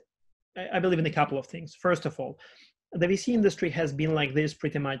believe in a couple of things. First of all, the VC industry has been like this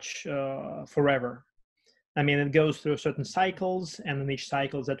pretty much forever. I mean, it goes through certain cycles, and in each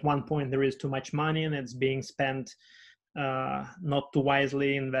cycle, at one point there is too much money and it's being spent not too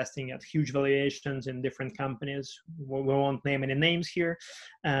wisely, investing at huge valuations in different companies. We won't name any names here,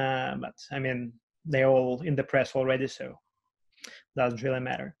 but I mean, they're all in the press already, so doesn't really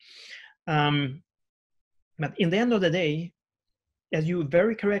matter. But in the end of the day, as you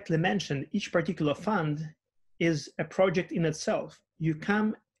very correctly mentioned, each particular fund is a project in itself. You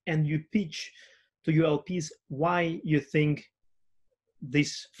come and you pitch to your LPs why you think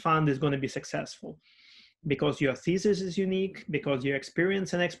this fund is going to be successful. Because your thesis is unique, because your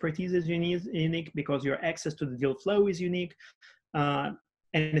experience and expertise is unique, because your access to the deal flow is unique,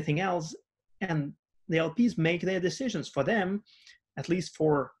 anything else. And the LPs make their decisions. For them, at least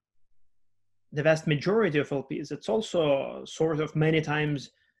for the vast majority of LPs, it's also sort of many times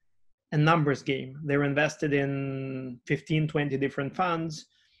a numbers game. They're invested in 15, 20 different funds.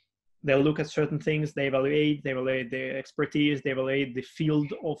 They'll look at certain things, they evaluate the expertise, they evaluate the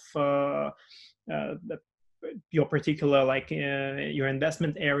field of your particular, your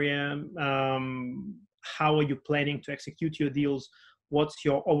investment area. How are you planning to execute your deals? What's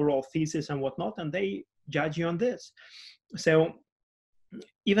your overall thesis and whatnot? And they judge you on this. So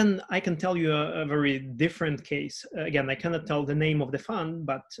even I can tell you a very different case. Again, I cannot tell the name of the fund,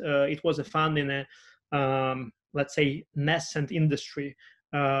 but it was a fund in a, let's say, nascent industry,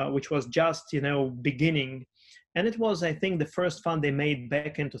 which was just, beginning. And it was, I think, the first fund they made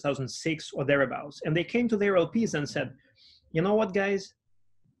back in 2006 or thereabouts. And they came to their LPs and said, you know what, guys,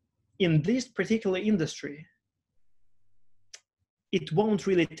 in this particular industry, it won't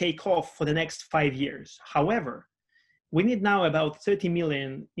really take off for the next 5 years. However, we need now about 30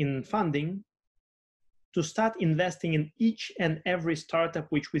 million in funding to start investing in each and every startup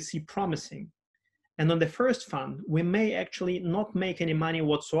which we see promising. And on the first fund, we may actually not make any money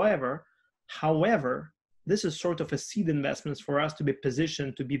whatsoever. However, this is sort of a seed investments for us to be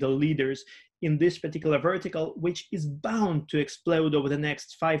positioned to be the leaders in this particular vertical, which is bound to explode over the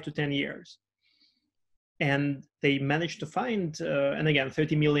next 5 to 10 years. And they managed to find, and again,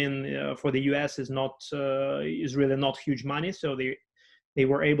 30 million for the US is really not huge money. So they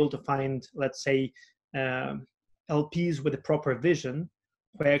were able to find, let's say, LPs with a proper vision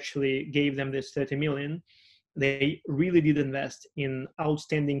who actually gave them this 30 million. They really did invest in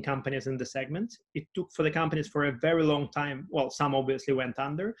outstanding companies in the segment. It took for the companies for a very long time. Well, some obviously went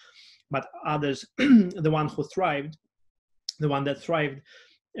under, but others, the one that thrived,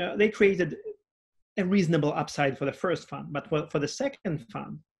 they created a reasonable upside for the first fund. But for the second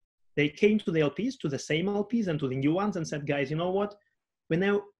fund, they came to the LPs, to the same LPs and to the new ones and said, guys, you know what? We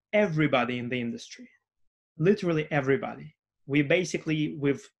know everybody in the industry, literally everybody. We've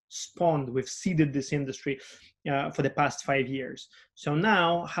seeded this industry for the past 5 years. So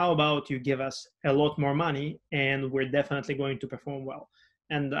now, how about you give us a lot more money and we're definitely going to perform well.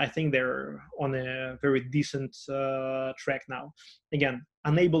 And I think they're on a very decent track now. Again,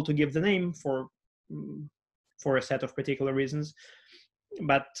 unable to give the name for a set of particular reasons,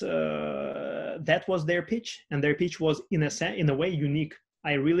 but that was their pitch, and their pitch was in a way unique.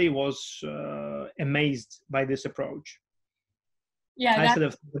 I really was amazed by this approach. Yeah, I should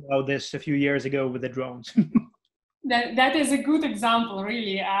have thought about this a few years ago with the drones. That is a good example,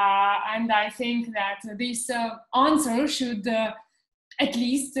 really. And I think that this answer should at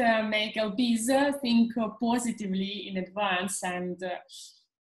least make LPs think positively in advance and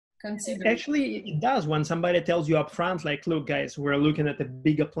consider. Actually, it does when somebody tells you up front, like, look, guys, we're looking at the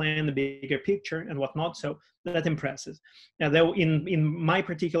bigger plan, the bigger picture and whatnot. So that impresses. Now, though, in my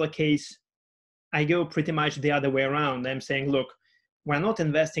particular case, I go pretty much the other way around. I'm saying, look, we're not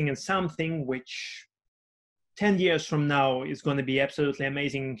investing in something which 10 years from now is going to be absolutely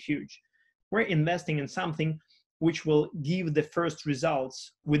amazing and huge. We're investing in something which will give the first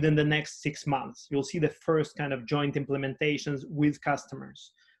results within the next 6 months. You'll see the first kind of joint implementations with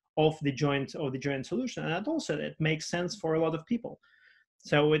customers of the joint solution. And also it makes sense for a lot of people.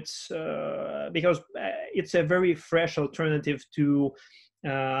 So it's because it's a very fresh alternative to,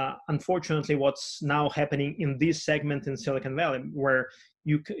 unfortunately, what's now happening in this segment in Silicon Valley, where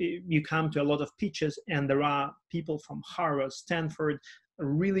you come to a lot of pitches and there are people from Harvard, Stanford,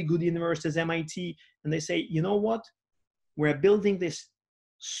 really good universities, MIT, and they say, you know what, we're building this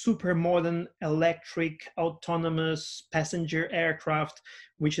super modern electric autonomous passenger aircraft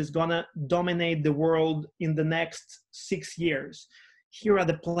which is gonna dominate the world in the next 6 years. Here are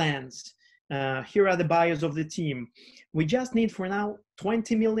the plans. Here are the buyers of the team. We just need for now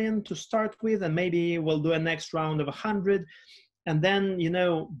 20 million to start with, and maybe we'll do a next round of 100. And then, you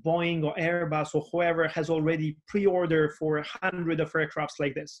know, Boeing or Airbus or whoever has already pre-ordered for 100 of aircrafts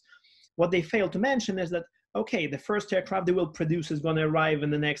like this. What they fail to mention is that, okay, the first aircraft they will produce is going to arrive in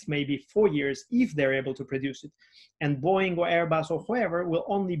the next maybe 4 years if they're able to produce it. And Boeing or Airbus or whoever will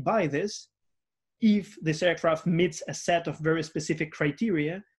only buy this if this aircraft meets a set of very specific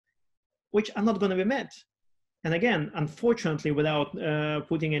criteria, which are not going to be met. And again, unfortunately, without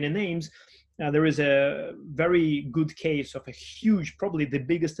putting any names, there is a very good case of a huge, probably the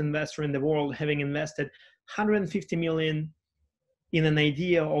biggest investor in the world, having invested 150 million in an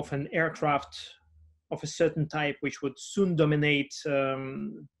idea of an aircraft of a certain type, which would soon dominate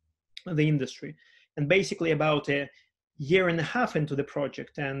the industry. And basically about a year and a half into the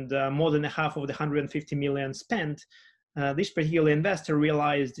project and more than a half of the 150 million spent, this particular investor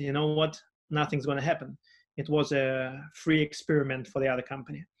realized, you know what, nothing's going to happen. It was a free experiment for the other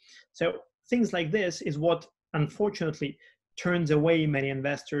company. So things like this is what unfortunately turns away many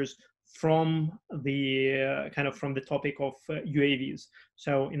investors from the from the topic of UAVs.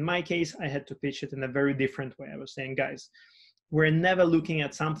 So in my case, I had to pitch it in a very different way. I was saying, guys, we're never looking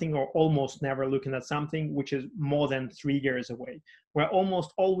at something, or almost never looking at something which is more than 3 years away. We're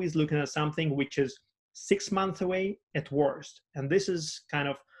almost always looking at something which is 6 months away at worst. And this is kind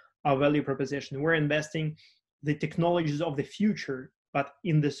of our value proposition. We're investing the technologies of the future, but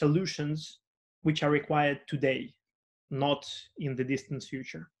in the solutions which are required today, not in the distant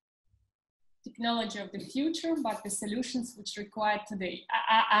future. Technology of the future, but the solutions which required today.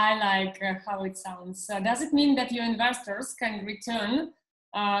 I like how it sounds. Does it mean that your investors can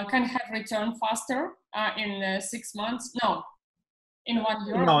have return faster in 6 months? No, in 1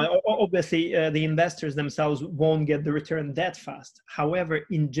 year? No, obviously the investors themselves won't get the return that fast. However,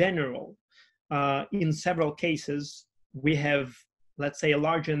 in general, in several cases, we have, let's say,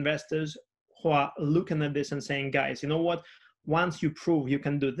 larger investors who are looking at this and saying, guys, you know what, once you prove you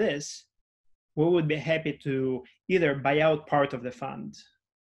can do this, we would be happy to either buy out part of the fund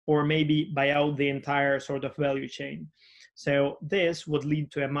or maybe buy out the entire sort of value chain. So this would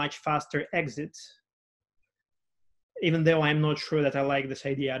lead to a much faster exit. Even though I'm not sure that I like this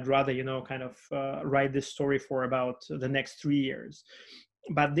idea, I'd rather, you know, write this story for about the next 3 years.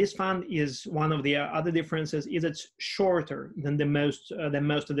 But this fund is one of the other differences is it's shorter than the most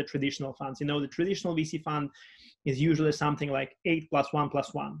of the traditional funds. You know, the traditional VC fund is usually something like 8 + 1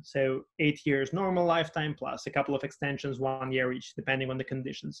 + 1. So 8 years normal lifetime plus a couple of extensions 1 year each, depending on the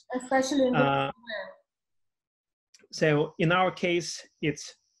conditions. Especially in the so in our case,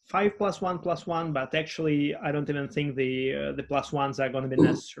 it's 5 + 1 + 1, but actually I don't even think the +1s are going to be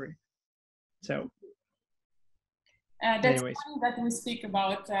necessary. So that's anyways. funny that we speak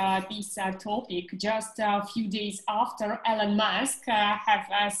about this topic just a few days after Elon Musk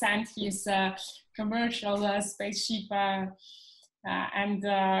have sent his commercial spaceship and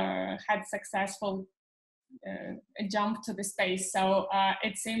had successful jump to the space. So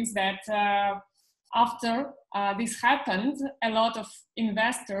it seems that after this happened, a lot of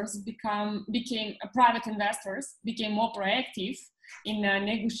investors became private investors, became more proactive in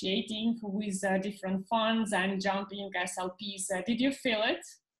negotiating with different funds and jumping SLPs. Did you feel it?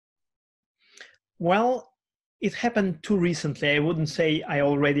 Well, it happened too recently. I wouldn't say I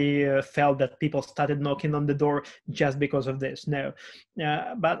already felt that people started knocking on the door just because of this. No,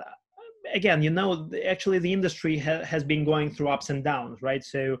 but again, you know, actually the industry has been going through ups and downs, right?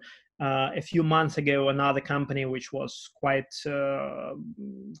 So a few months ago, another company which was quite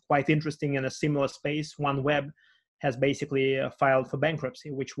interesting in a similar space, OneWeb, has basically filed for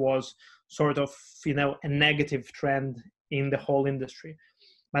bankruptcy, which was sort of, you know, a negative trend in the whole industry.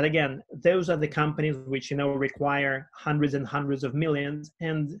 But again, those are the companies which, you know, require hundreds and hundreds of millions.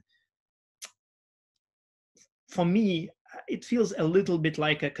 And for me, it feels a little bit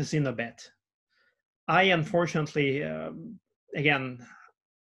like a casino bet. I unfortunately, again,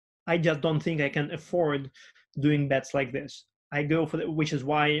 I just don't think I can afford doing bets like this. I go for which is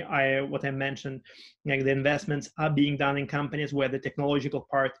why what I mentioned, like the investments are being done in companies where the technological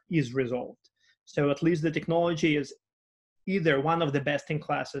part is resolved. So at least the technology is either one of the best in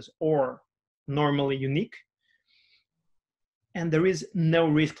classes or normally unique. And there is no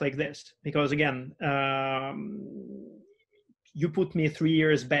risk like this, because again, you put me 3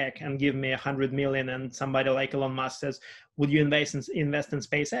 years back and give me 100 million, and somebody like Elon Musk says, would you invest in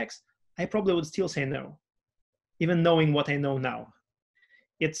SpaceX? I probably would still say no, even knowing what I know now.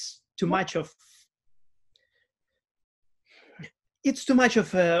 It's too much of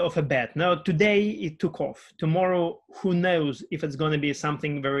a bet. Now, today it took off. Tomorrow, who knows if it's going to be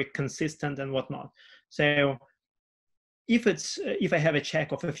something very consistent and whatnot. So if I have a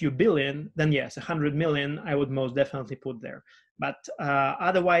check of a few billion, then yes, 100 million I would most definitely put there. But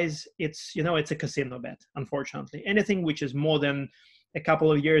otherwise, it's a casino bet. Unfortunately, anything which is more than a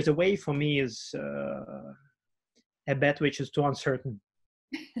couple of years away for me is a bet which is too uncertain.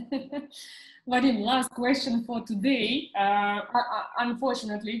 Vadim, last question for today.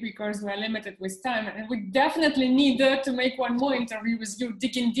 Unfortunately, because we're limited with time, and we definitely need to make one more interview with you,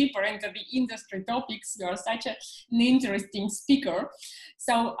 digging deeper into the industry topics. You are such an interesting speaker.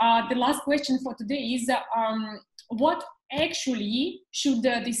 So the last question for today is, what actually should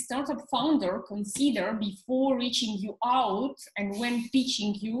the startup founder consider before reaching you out and when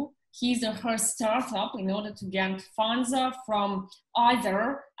pitching you his or her startup in order to get funds from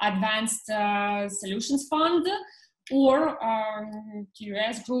either Advanced Solutions Fund or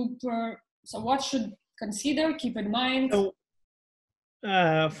TUS Group? So what should consider, keep in mind? So,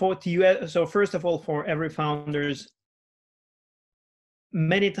 for TUS, so first of all, for every founders,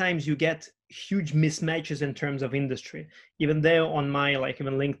 many times you get huge mismatches in terms of industry. Even though on my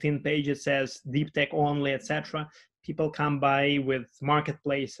even LinkedIn page it says deep tech only, etc., people come by with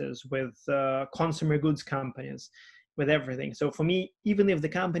marketplaces, with consumer goods companies, with everything. So for me, even if the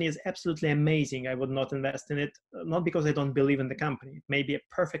company is absolutely amazing, I would not invest in it, not because I don't believe in the company. It may be a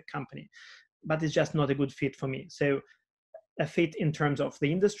perfect company, but it's just not a good fit for me. So a fit in terms of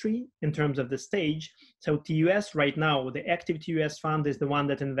the industry, in terms of the stage. So TUS right now, the active TUS fund is the one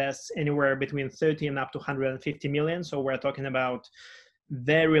that invests anywhere between 30 and up to 150 million. So we're talking about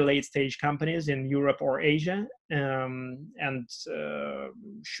very late stage companies in Europe or Asia.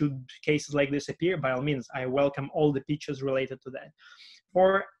 Should cases like this appear, by all means, I welcome all the pitches related to that.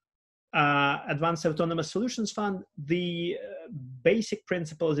 For Advanced Autonomous Solutions Fund, the basic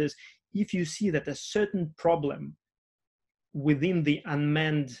principles is if you see that a certain problem within the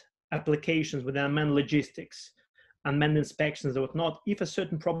unmanned applications, with unmanned logistics, unmanned inspections or whatnot, if a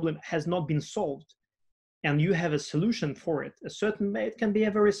certain problem has not been solved, and you have a solution for it, it can be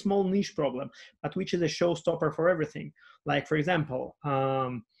a very small niche problem, but which is a showstopper for everything. Like, for example,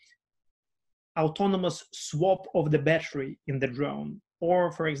 autonomous swap of the battery in the drone,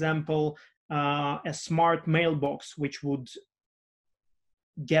 or for example, a smart mailbox, which would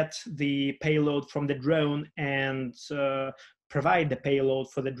get the payload from the drone and provide the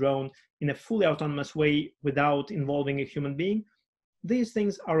payload for the drone in a fully autonomous way without involving a human being. These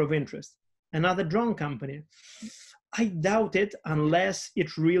things are of interest. Another drone company, I doubt it unless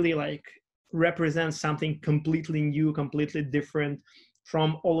it really represents something completely new, completely different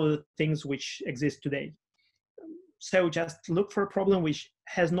from all of the things which exist today. So just look for a problem which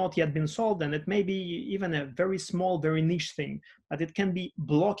has not yet been solved, and it may be even a very small, very niche thing, but it can be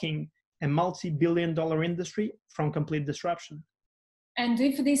blocking a multi-billion-dollar industry from complete disruption. And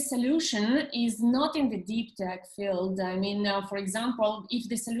if this solution is not in the deep tech field, I mean, for example, if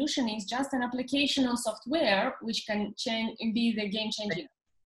the solution is just an application or software, which can be the game changer.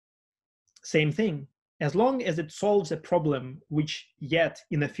 Same thing. As long as it solves a problem which yet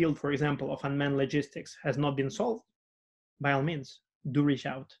in the field, for example, of unmanned logistics has not been solved, by all means, do reach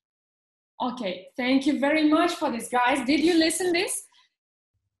out. Okay, thank you very much for this, guys. Did you listen this?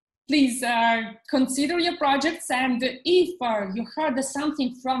 Please consider your projects, and if you heard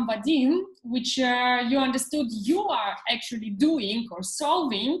something from Vadim, which you understood you are actually doing or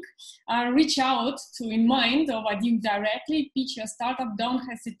solving, reach out to InnMind or Vadim directly, pitch your startup, don't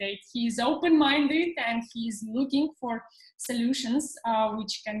hesitate. He is open-minded and he is looking for solutions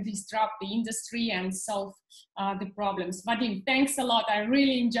which can disrupt the industry and solve the problems. Vadim, thanks a lot. I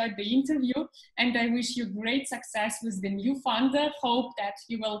really enjoyed the interview, and I wish you great success with the new fund. Hope that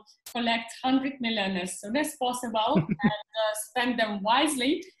you will collect 100 million as soon as possible and spend them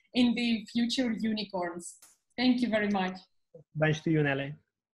wisely in the future unicorns. Thank you very much. Thanks to you, Nelly.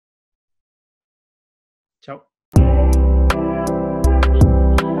 Ciao.